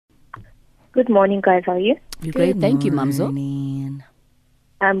Good morning, guys. How are you? You're great. Thank you, Mamzo.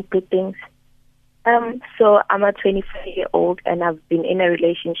 Good, thanks. So I'm a 24-year-old and I've been in a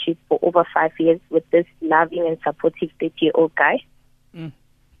relationship for over 5 years with this loving and supportive 30-year-old guy.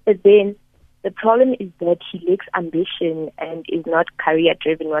 But then the problem is that he lacks ambition and is not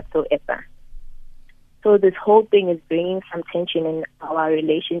career-driven whatsoever. So this whole thing is bringing some tension in our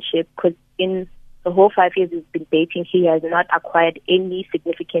relationship because in the whole 5 years we've been dating, he has not acquired any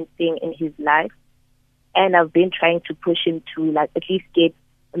significant thing in his life. And I've been trying to push him to at least get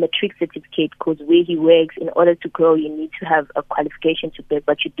a matric certificate because where he works, in order to grow, you need to have a qualification to get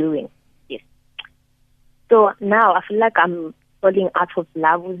what you're doing. Yes. So now I feel like I'm falling out of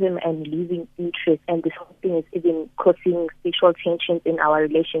love with him and losing interest, and this whole thing is even causing sexual tensions in our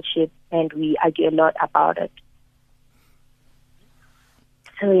relationship, and we argue a lot about it.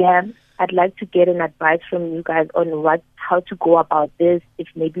 So yeah, I'd like to get an advice from you guys on how to go about this, if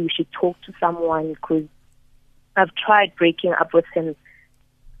maybe we should talk to someone, because I've tried breaking up with him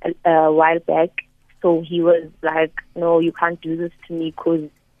a while back. So he was like, no, you can't do this to me because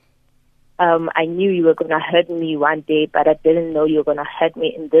I knew you were going to hurt me one day, but I didn't know you were going to hurt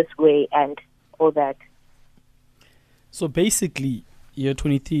me in this way and all that. So basically, you're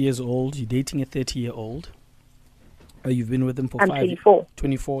 23 years old, you're dating a 30-year-old. You've been with him for I'm 24.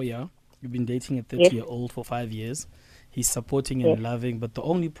 24, yeah. You've been dating a 30-year-old for 5 years. He's supporting and loving, but the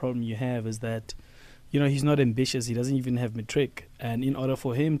only problem you have is that he's not ambitious. He doesn't even have matric. And in order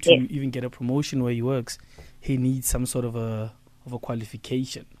for him to even get a promotion where he works, he needs some sort of a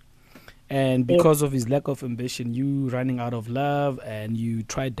qualification. And because of his lack of ambition, you running out of love and you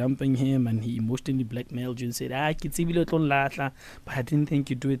tried dumping him and he emotionally blackmailed you and said, but I didn't think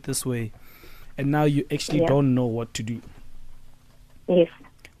you'd do it this way. And now you actually don't know what to do. Yes.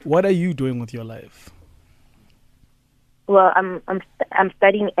 What are you doing with your life? Well, I'm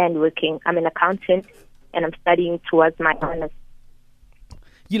studying and working. I'm an accountant, and I'm studying towards my honors.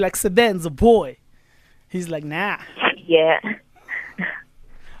 You like Seben's a boy. He's like, nah. Yeah.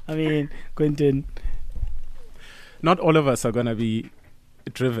 I mean, Quentin. Not all of us are going to be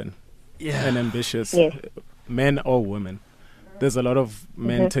driven and ambitious, men or women. There's a lot of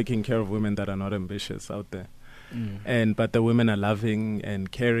men taking care of women that are not ambitious out there. But the women are loving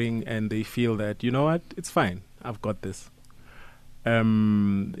and caring, and they feel that, you know what, it's fine. I've got this.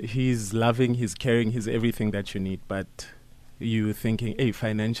 He's loving, he's caring, he's everything that you need. But you thinking, hey,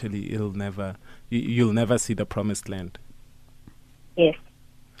 financially, you'll never see the promised land. Yes.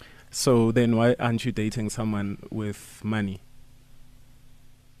 So then why aren't you dating someone with money?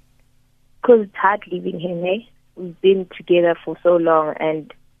 Because it's hard leaving him, eh? We've been together for so long,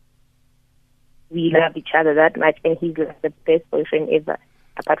 and we love each other that much, and he's like the best boyfriend ever,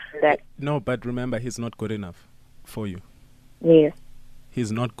 apart from that. No, but remember, he's not good enough for you. Yes. He's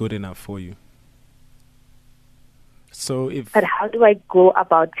not good enough for you. So But how do I go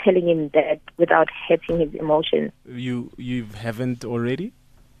about telling him that without hurting his emotions? You haven't already?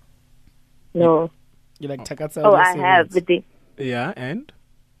 No. You like Takatsa? Oh, I have. But yeah, and?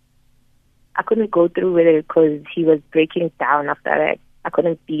 I couldn't go through with it because he was breaking down after that. I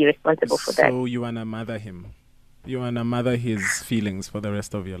couldn't be responsible for that. So you want to mother him? You want to mother his feelings for the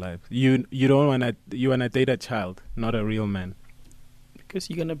rest of your life? You don't want to. You want to date a child, not a real man. Because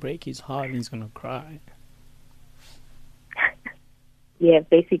you're gonna break his heart and he's gonna cry. Yeah,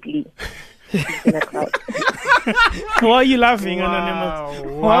 basically. He's gonna cry. Why are you laughing, Anonymous?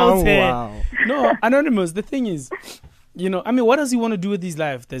 Wow. No, Anonymous. The thing is, what does he want to do with his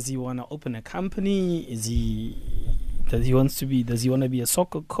life? Does he want to open a company? Does he want to be a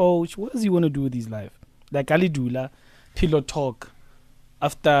soccer coach? What does he want to do with his life? Like Ali Dula, pillow talk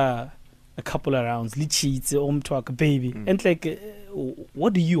after a couple of rounds, lichits, talk, baby. And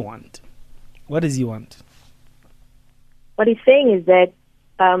what do you want? What does he want? What he's saying is that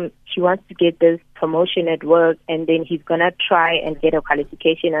he wants to get this promotion at work, and then he's gonna try and get a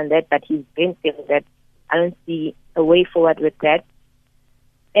qualification on that, but he's been saying that I don't see a way forward with that.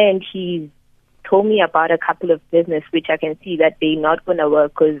 And he's told me about a couple of business which I can see that they're not gonna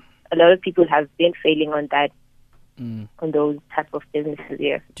work because a lot of people have been failing on that, on those type of businesses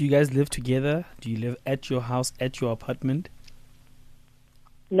here. Do you guys live together? Do you live at your house, at your apartment?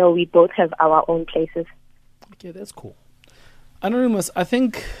 No, we both have our own places. Okay, that's cool. Anonymous, I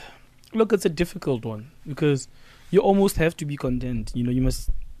think, look, it's a difficult one because you almost have to be content. You must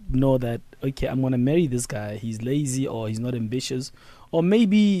know that, okay, I'm going to marry this guy. He's lazy or he's not ambitious or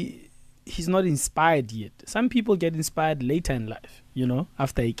maybe he's not inspired yet. Some people get inspired later in life,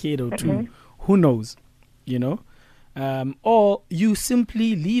 after a kid or two. Who knows, or you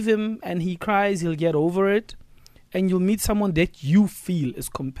simply leave him and he cries, he'll get over it and you'll meet someone that you feel is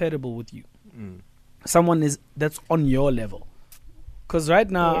compatible with you. Someone that's on your level. Because right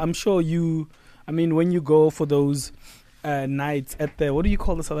now, I'm sure when you go for those nights at what do you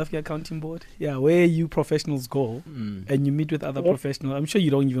call the South African Accounting Board? Yeah, where you professionals go and you meet with other professionals. I'm sure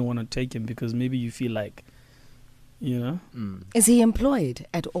you don't even want to take him because maybe you feel like, Is he employed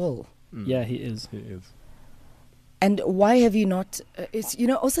at all? Yeah, he is. He is. And why have you not?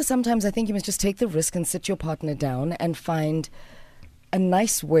 Also sometimes I think you must just take the risk and sit your partner down and find a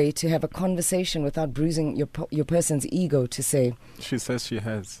nice way to have a conversation without bruising your person's ego to say. She says she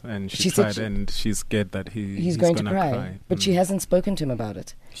has, and she tried, and she's scared that he's going to cry. But she hasn't spoken to him about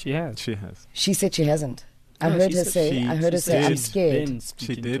it. She has. She said she hasn't. I heard her say, I'm scared.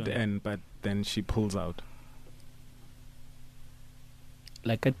 She did, but then she pulls out.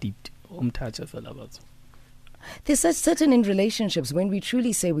 Like a deep umthatha fela batho. There's such certain in relationships when we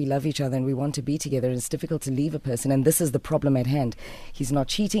truly say we love each other and we want to be together, it's difficult to leave a person, and this is the problem at hand. He's not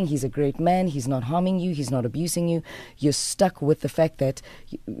cheating, he's a great man, he's not harming you, he's not abusing you. You're stuck with the fact that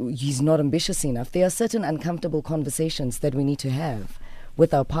he's not ambitious enough. There are certain uncomfortable conversations that we need to have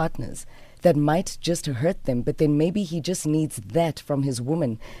with our partners that might just hurt them, but then maybe he just needs that from his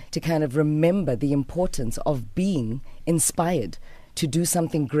woman to kind of remember the importance of being inspired to do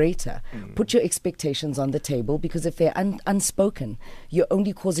something greater. Put your expectations on the table, because if they're unspoken, you're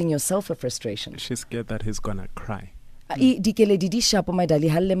only causing yourself a frustration. She's scared that he's gonna cry. And he'll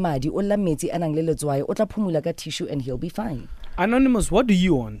be fine. Anonymous, what do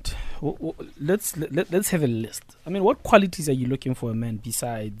you want? Let's have a list. I mean, what qualities are you looking for a man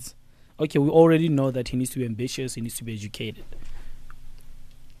besides? Okay, we already know that he needs to be ambitious, he needs to be educated.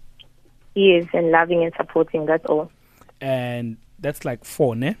 He is, and loving and supporting, that's all. And that's like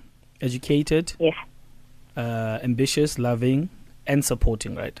 4, ne? Educated, yes. Ambitious, loving, and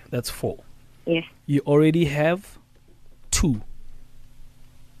supporting, right? That's 4. Yes. You already have 2,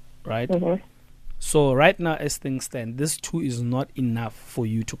 right? Mm-hmm. So right now, as things stand, this 2 is not enough for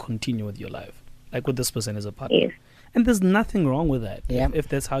you to continue with your life, like with this person as a partner. Yes. And there's nothing wrong with that, if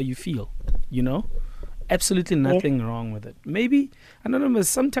that's how you feel, Absolutely nothing wrong with it. Maybe, Anonymous,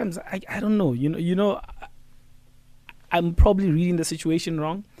 sometimes, I don't know, I'm probably reading the situation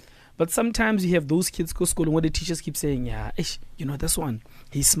wrong, but sometimes you have those kids go to school and what the teachers keep saying, this one,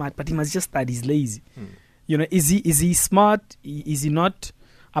 he's smart, but he must just study, he's lazy. Is he smart? Is he not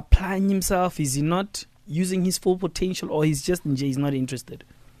applying himself? Is he not using his full potential, or he's not interested?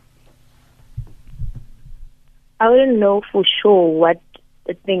 I wouldn't know for sure what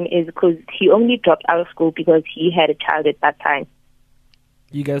the thing is, because he only dropped out of school because he had a child at that time.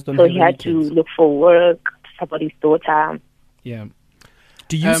 You guys don't so have he had kids. to look for work, support his daughter. Yeah.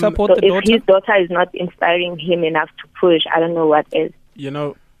 Do you support the if daughter? His daughter is not inspiring him enough to push, I don't know what is.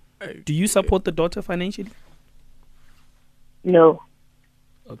 Do you support the daughter financially? No.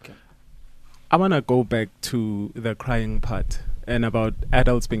 Okay. I want to go back to the crying part and about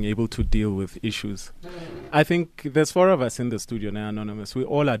adults being able to deal with issues. I think there's 4 of us in the studio now, Anonymous. We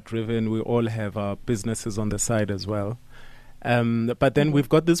all are driven. We all have our businesses on the side as well. But then we've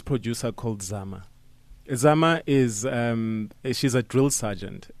got this producer called Zama. Zama is, she's a drill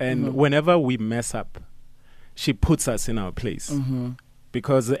sergeant. And whenever we mess up, she puts us in our place.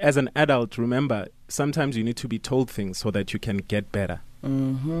 Because as an adult, remember, sometimes you need to be told things so that you can get better.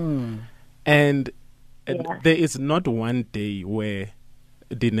 And there is not one day where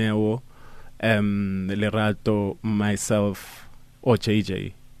Dineo, Lerato, myself, or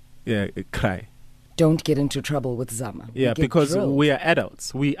JJ cry. Don't get into trouble with Zama. Yeah, because we are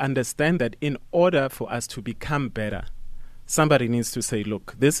adults. We understand that in order for us to become better, somebody needs to say,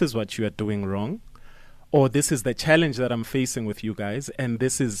 look, this is what you are doing wrong, or this is the challenge that I'm facing with you guys, and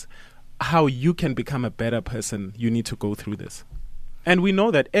this is how you can become a better person. You need to go through this. And we know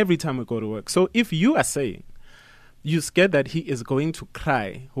that every time we go to work. So if you are saying you're scared that he is going to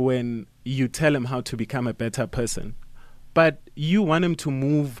cry when you tell him how to become a better person, but you want him to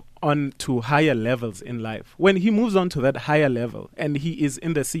move on to higher levels in life, when he moves on to that higher level and he is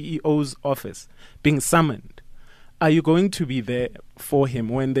in the CEO's office being summoned, are you going to be there for him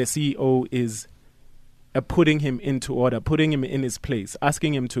when the CEO is putting him into order, putting him in his place,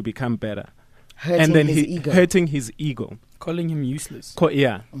 asking him to become better? Hurting his ego. Calling him useless.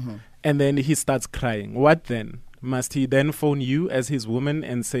 And then he starts crying. What then? Must he then phone you as his woman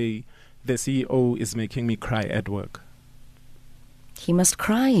and say, the CEO is making me cry at work? He must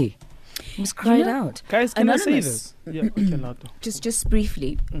cry. He must cry it out. Guys, can I say this? Yeah, Just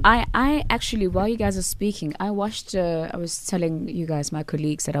briefly. I actually, while you guys are speaking, I watched, I was telling you guys, my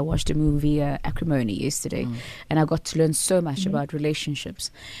colleagues, that I watched a movie, Acrimony, yesterday. And I got to learn so much about relationships.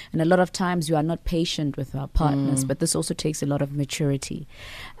 And a lot of times we are not patient with our partners, but this also takes a lot of maturity.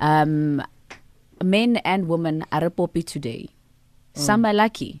 men and women are poppy today. Some are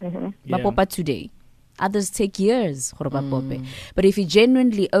lucky, popa today. Others take years. But if you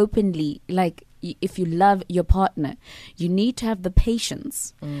genuinely, openly, like, if you love your partner, you need to have the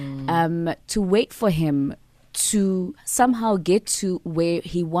patience to wait for him to somehow get to where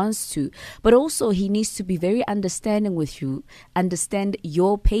he wants to. But also he needs to be very understanding with you, understand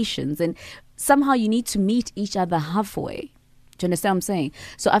your patience, and somehow you need to meet each other halfway. Do you understand what I'm saying?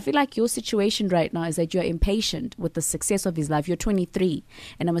 So I feel like your situation right now is that you're impatient with the success of his life. You're 23,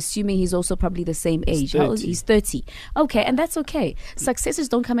 and I'm assuming he's also probably the same age. He's 30. Okay, and that's okay. Successes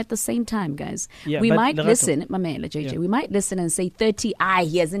don't come at the same time, guys. Yeah, we might listen, we might listen and say 30,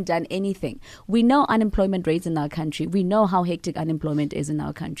 he hasn't done anything. We know unemployment rates in our country. We know how hectic unemployment is in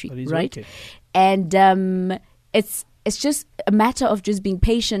our country, right? Okay. And it's just a matter of just being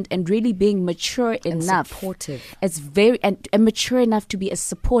patient and really being mature enough. Supportive. It's very and mature enough to be a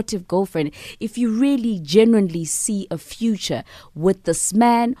supportive girlfriend. If you really genuinely see a future with this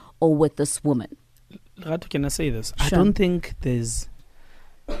man or with this woman. Ratu, can I say this? Sure. I don't think there's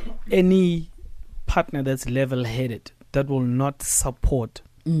any partner that's level-headed that will not support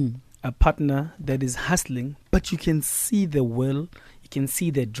a partner that is hustling, but you can see the will, you can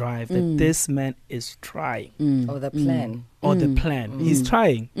see the drive that this man is trying. Or the plan. Or the plan. He's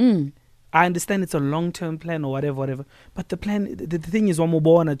trying. I understand it's a long-term plan or whatever. But the plan, the thing is, yeah.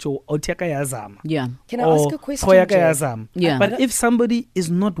 Can I ask a question, Jay? Yeah. But if somebody is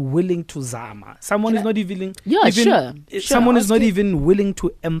not willing to zama, someone is not even, someone is not even willing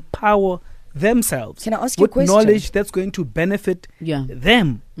to empower themselves. Can I ask you a with question? knowledge that's going to benefit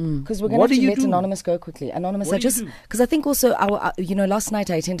them. Because we're going to let Anonymous go quickly. Anonymous, because I think also last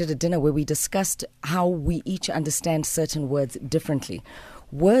night I attended a dinner where we discussed how we each understand certain words differently.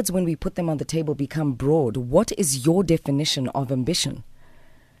 Words, when we put them on the table, become broad. What is your definition of ambition?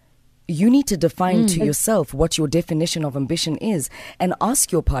 You need to define to yourself what your definition of ambition is, and ask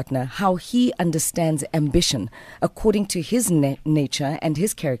your partner how he understands ambition according to his nature and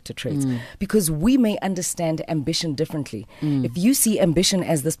his character traits. Because we may understand ambition differently. If you see ambition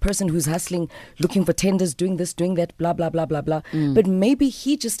as this person who's hustling, looking for tenders, doing this, doing that, blah, blah, blah, blah, blah. But maybe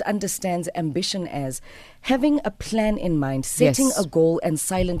he just understands ambition as having a plan in mind, setting a goal and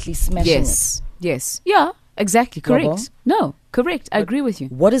silently smashing it. Yes. Yeah. Exactly, correct. Robo? No, correct. I agree with you.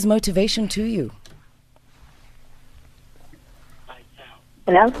 What is motivation to you?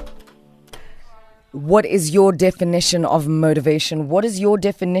 Hello? What is your definition of motivation? What is your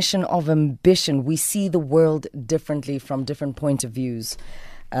definition of ambition? We see the world differently from different point of views.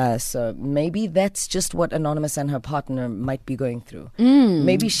 So maybe that's just what Anonymous and her partner might be going through.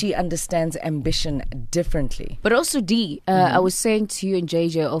 Maybe she understands ambition differently. But also, I was saying to you and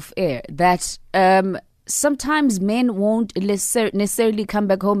JJ off air that sometimes men won't necessarily come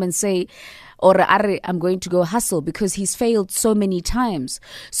back home and say, or I'm going to go hustle, because he's failed so many times.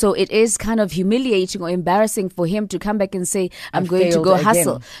 So it is kind of humiliating or embarrassing for him to come back and say, I'm going to go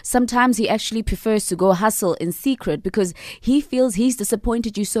hustle. Sometimes he actually prefers to go hustle in secret because he feels he's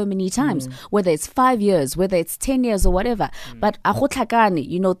disappointed you so many times, whether it's 5 years, whether it's 10 years or whatever. But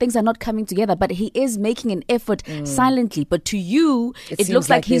things are not coming together, but he is making an effort silently. But to you, it looks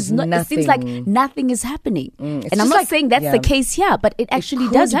like he's not, it seems like nothing is happening. And I'm not saying that's the case here, but it actually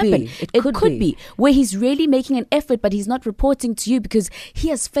does happen. It could be where he's really making an effort, but he's not reporting to you because he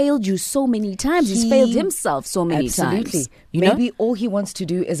has failed you so many times. He's failed himself so many times. Maybe all he wants to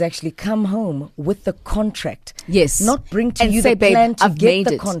do is actually come home with the contract. Yes. Not bring to and you say, the plan to I've get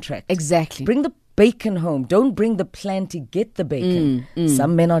the it. contract. Exactly. Bring the bacon home. Don't bring the plan to get the bacon.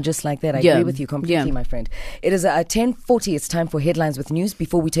 Some men are just like that. I agree with you completely, my friend. It is 10:40. It's time for Headlines with News.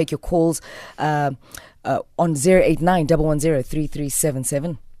 Before we take your calls on 089 110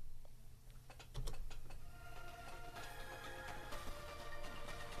 3377.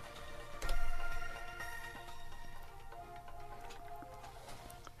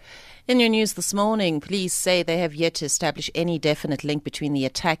 In your news this morning, police say they have yet to establish any definite link between the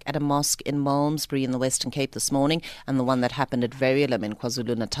attack at a mosque in Malmesbury in the Western Cape this morning and the one that happened at Verulam in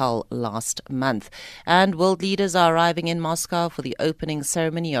KwaZulu-Natal last month. And world leaders are arriving in Moscow for the opening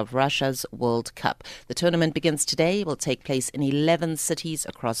ceremony of Russia's World Cup. The tournament begins today, will take place in 11 cities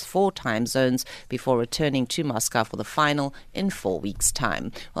across 4 time zones before returning to Moscow for the final in 4 weeks'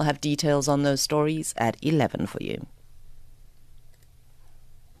 time. We'll have details on those stories at 11 for you.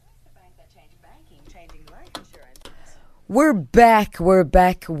 We're back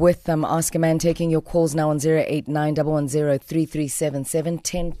with Ask a Man, taking your calls now on 089 110 3377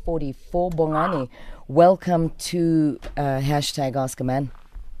 1044. Bongani, welcome to hashtag Ask a Man.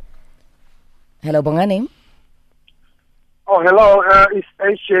 Hello, Bongani. Oh, hello. It's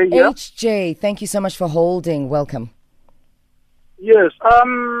HJ here. HJ, thank you so much for holding. Welcome. Yes.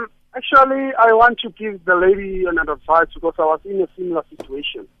 Actually, I want to give the lady an advice because I was in a similar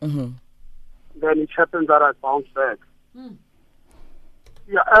situation. Mm-hmm. Then it happened that I bounced back.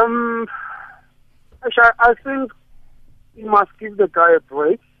 Yeah. Actually, I think you must give the guy a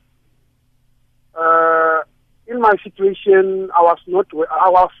break. In my situation,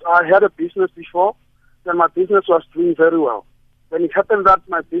 I had a business before. Then my business was doing very well. Then it happened that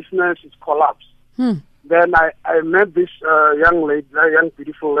my business is collapsed. Then I met this young lady, very young,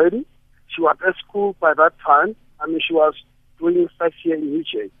 beautiful lady. She was at school by that time. I mean, she was doing first year in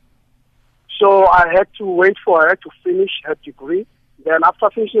UJ. So I had to wait for her to finish her degree. Then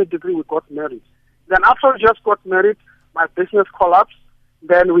after finishing the degree, we got married. Then after we just got married, my business collapsed.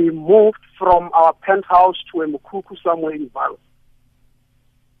 Then we moved from our penthouse to a Mukuku somewhere in Vaal.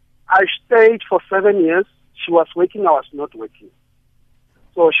 I stayed for 7 years. She was working, I was not working.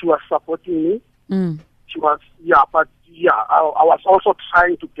 So she was supporting me. She was, I was also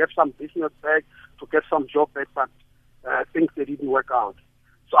trying to get some business back, to get some job back, but things they didn't work out.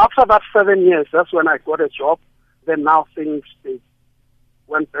 So after that 7 years, that's when I got a job. Then now things they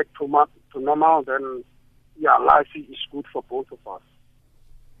went back to normal. Then, life is good for both of us.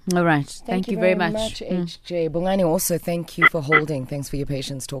 All right. Thank you very much. HJ. Bongani, also thank you for holding. Thanks for your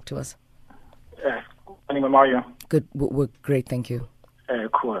patience. Talk to us. Good morning, Good. We're great. Thank you.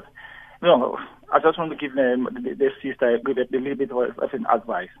 Cool. No, I just want to give the sister a little bit of an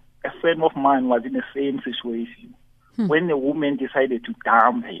advice. A friend of mine was in the same situation. When the woman decided to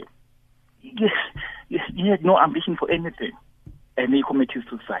dump him, he had no ambition for anything, and he committed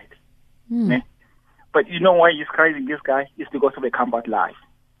suicide. But you know why he's crying, this guy? It's because of a comfort life.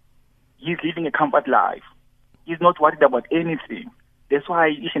 He's living a comfort life. He's not worried about anything. That's why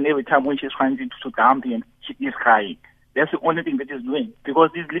each and every time when she's trying to dump him, he's crying. That's the only thing that he's doing,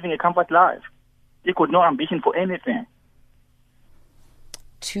 because he's living a comfort life. He got no ambition for anything.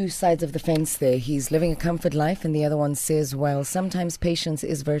 Two sides of the fence there. He's living a comfort life, and the other one says, well, sometimes patience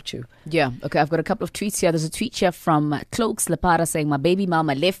is virtue. Yeah, okay, I've got a couple of tweets here. There's a tweet here from Cloaks Lepara saying, my baby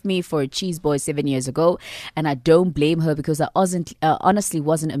mama left me for a cheese boy 7 years ago, and I don't blame her because I honestly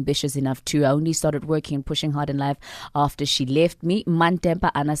wasn't ambitious enough to. I only started working and pushing hard in life after she left me.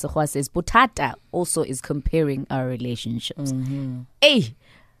 Mantempa Anna Sahwa says, Butata also is comparing our relationships. Hey!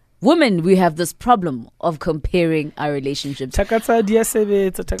 Women, we have this problem of comparing our relationships. But also, Do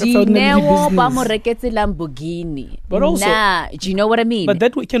you know what I mean? But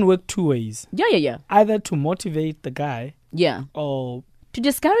that can work two ways. Yeah. Either to motivate the guy, or to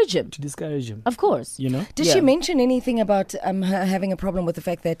discourage him. Of course. You know? Did she mention anything about her having a problem with the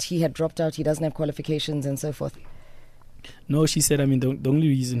fact that he had dropped out, he doesn't have qualifications and so forth? No, she said, I mean, the only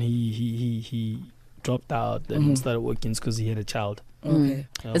reason he dropped out and started working is because he had a child. Okay.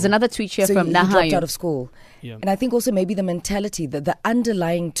 There's another tweet here from he Nahayo. dropped out of school. Yeah. And I think also maybe the mentality, the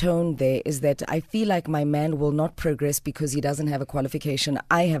underlying tone there is that I feel like my man will not progress because he doesn't have a qualification.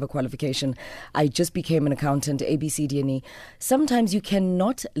 I have a qualification. I just became an accountant, A, B, C, D, and E. Sometimes you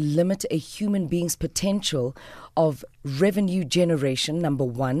cannot limit a human being's potential of revenue generation, number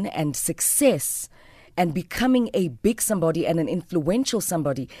one, and success and becoming a big somebody and an influential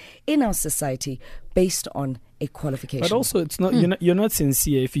somebody in our society based on a qualification. But also, it's not you're not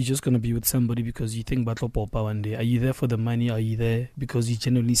sincere if you're just going to be with somebody because you think Batlo Popa one day. Are you there for the money? Are you there because you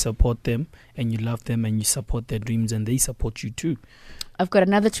genuinely support them and you love them and you support their dreams and they support you too? I've got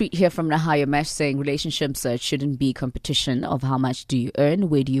another tweet here from Nahaya Mesh saying relationships shouldn't be competition of how much do you earn,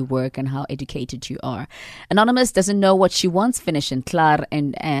 where do you work, and how educated you are. Anonymous doesn't know what she wants. Finish in Clar.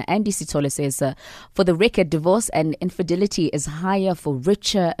 And Andy Sitole says, for the record, divorce and infidelity is higher for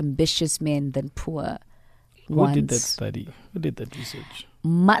richer, ambitious men than poor ones. Who did that study? Who did that research?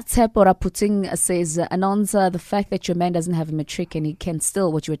 Matsepora Puting says, Anonza, the fact that your man doesn't have a matric and he can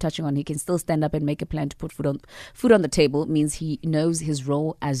still, what you were touching on, he can still stand up and make a plan to put food on the table means he knows his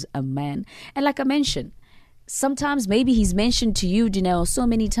role as a man. And like I mentioned, sometimes maybe he's mentioned to you, Dineo, so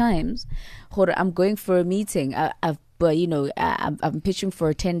many times, I'm going for a meeting, I'm pitching for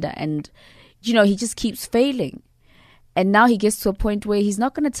a tender, and, he just keeps failing. And now he gets to a point where he's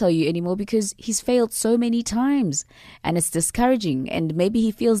not going to tell you anymore because he's failed so many times. And it's discouraging. And maybe he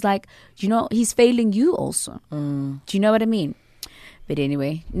feels like, he's failing you also. Do you know what I mean? But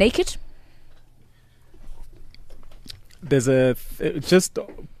anyway, naked? There's just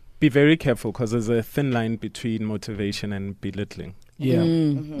be very careful because there's a thin line between motivation and belittling. Yeah.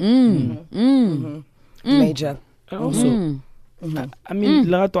 Major. Also, I mean,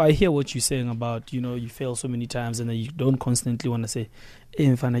 Larato, I hear what you're saying about, you fail so many times and then you don't constantly want to say, hey,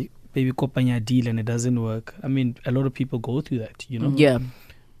 Mfana, baby kopanya deal and it doesn't work. I mean, a lot of people go through that, you know. Yeah.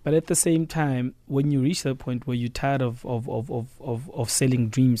 But at the same time, when you reach that point where you're tired of selling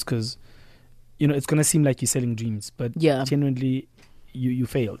dreams, because you know it's gonna seem like you're selling dreams, but genuinely you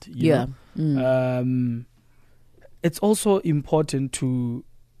failed. You know? It's also important to,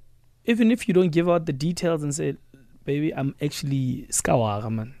 even if you don't give out the details and say, baby, I'm actually skawara,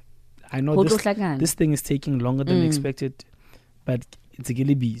 man. I know this thing is taking longer than expected, but it's a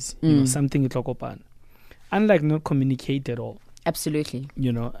gilly bees, you know, something it's lokopan. Unlike not communicate at all. Absolutely.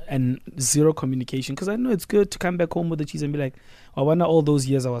 You know, and zero communication. Because I know it's good to come back home with the cheese and be like, I wonder all those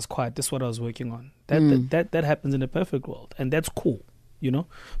years I was quiet. This is what I was working on. That happens in a perfect world. And that's cool, you know.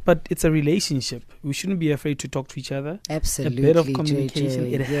 But it's a relationship. We shouldn't be afraid to talk to each other. Absolutely. A bit of communication,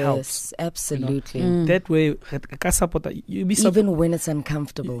 JJ. it helps. Absolutely. You know? That way, you'll be even when it's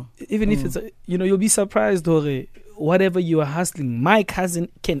uncomfortable. Even if it's, you know, you'll be surprised, or whatever you are hustling, my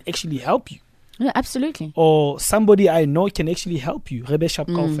cousin can actually help you. Yeah, absolutely. Or somebody I know can actually help you.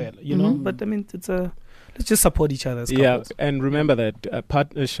 You know, but I mean, let's just support each other as couples. Yeah, and remember that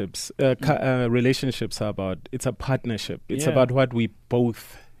partnerships, relationships are about, it's a partnership. It's about what we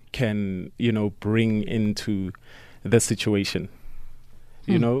both can, you know, bring into the situation.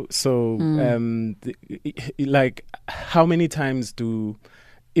 You know, so like how many times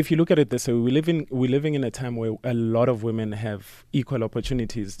if you look at it this way, we're living in a time where a lot of women have equal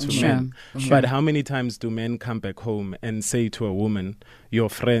opportunities to men. But how many times do men come back home and say to a woman, your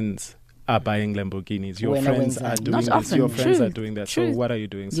friends are buying Lamborghinis, your friends are doing this, your friends are doing that, so what are you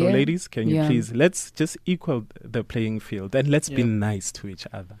doing? So ladies, can you please, let's just equal the playing field and let's be nice to each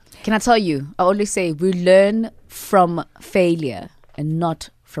other. Can I tell you, I always say we learn from failure and not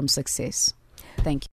from success. Thank you.